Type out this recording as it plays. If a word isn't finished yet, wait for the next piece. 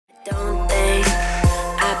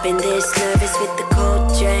I've been this nervous with the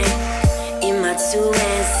cold drink in my 2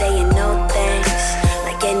 hands, saying no thanks.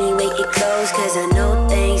 Like any way it goes, cause I know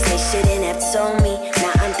things they shouldn't have told me.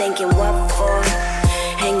 Now I'm thinking what for?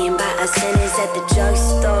 Hanging by a sentence at the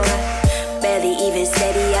drugstore. Barely even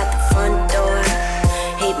steady out the front door.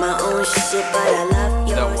 Hate my own shit, but I love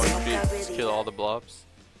yours. That one beat, just kill all the blobs.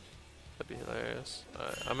 That'd be hilarious.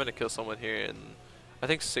 Alright, I'm gonna kill someone here in, I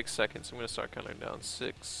think 6 seconds. I'm gonna start counting down.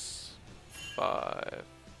 6, 5,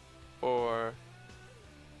 4,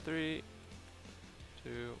 3,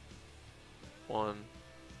 2, 1.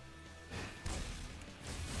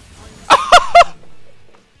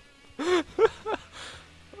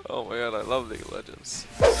 Oh my god, I love League of Legends.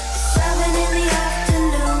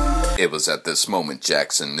 It was at this moment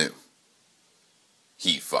Jackson knew.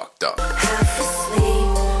 He fucked up. Half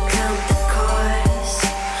asleep, count the cars.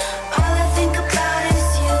 All I think about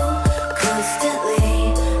is you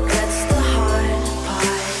constantly. That's the hard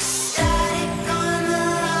part. Static on the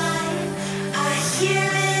line. I hear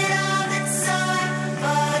it all the time,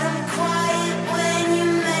 but I'm quiet when you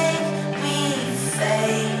make me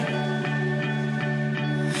fade.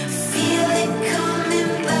 Feel it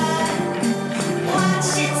coming back.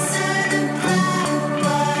 Watch it turn black,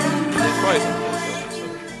 but I'm bright.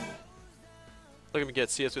 Look at me get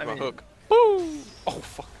CS with my hook. Boom! Oh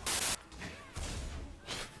fuck.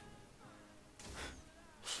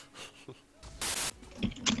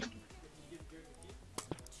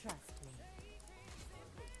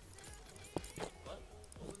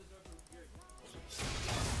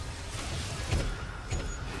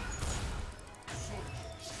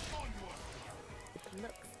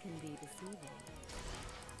 Looks can be deceiving.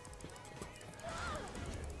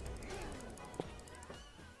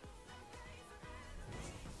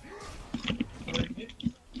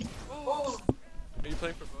 Are you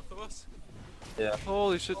playing for both of us? Yeah.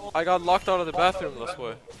 Holy shit, I got locked out of the bathroom,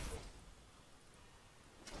 Lustboy.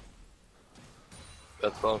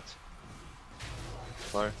 That's bumped.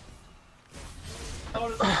 Sorry.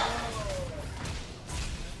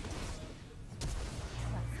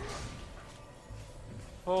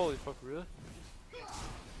 Holy fuck, really?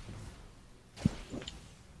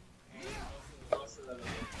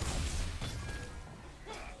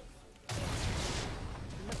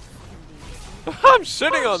 I'm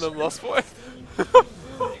shitting on them, Lustboy.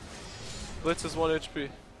 Blitz is 1 HP.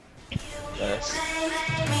 Nice.